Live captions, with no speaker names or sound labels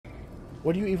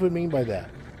What do you even mean by that?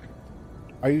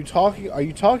 Are you talking about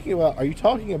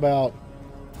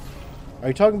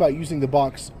using the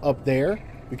box up there?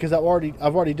 Because I've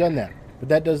already done that. But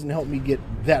that doesn't help me get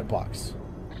that box.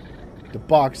 The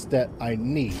box that I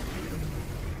need.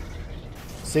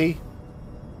 See?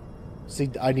 See,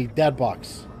 I need that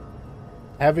box.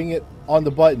 Having it on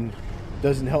the button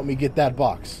doesn't help me get that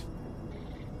box.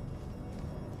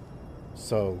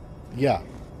 So, yeah.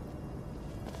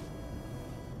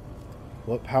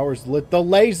 What powers lit the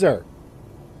laser?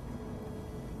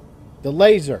 The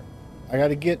laser. I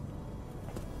gotta get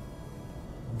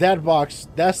that box.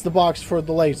 That's the box for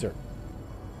the laser.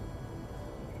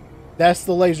 That's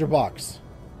the laser box.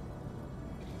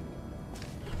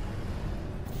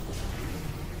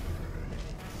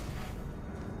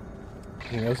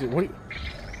 You know,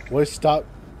 what is stop?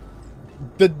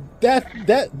 The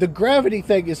gravity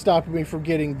thing is stopping me from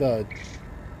getting the.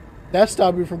 That's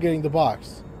stopping me from getting the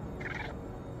box.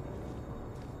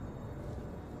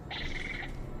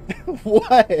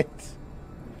 What?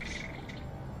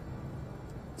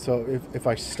 So if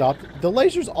I stop, the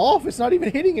laser's off. It's not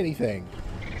even hitting anything.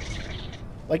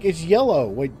 Like, it's yellow.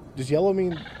 Wait, does yellow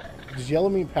mean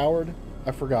powered?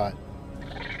 I forgot.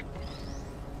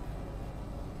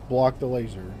 Block the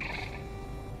laser.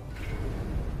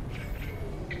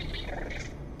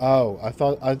 Oh,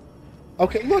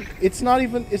 okay, look, it's not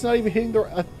even hitting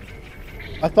the.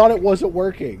 I thought it wasn't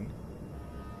working.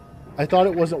 I thought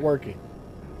it wasn't working.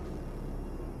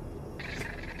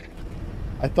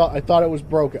 I thought it was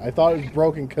broken. I thought it was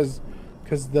broken because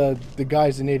the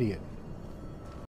guy's an idiot.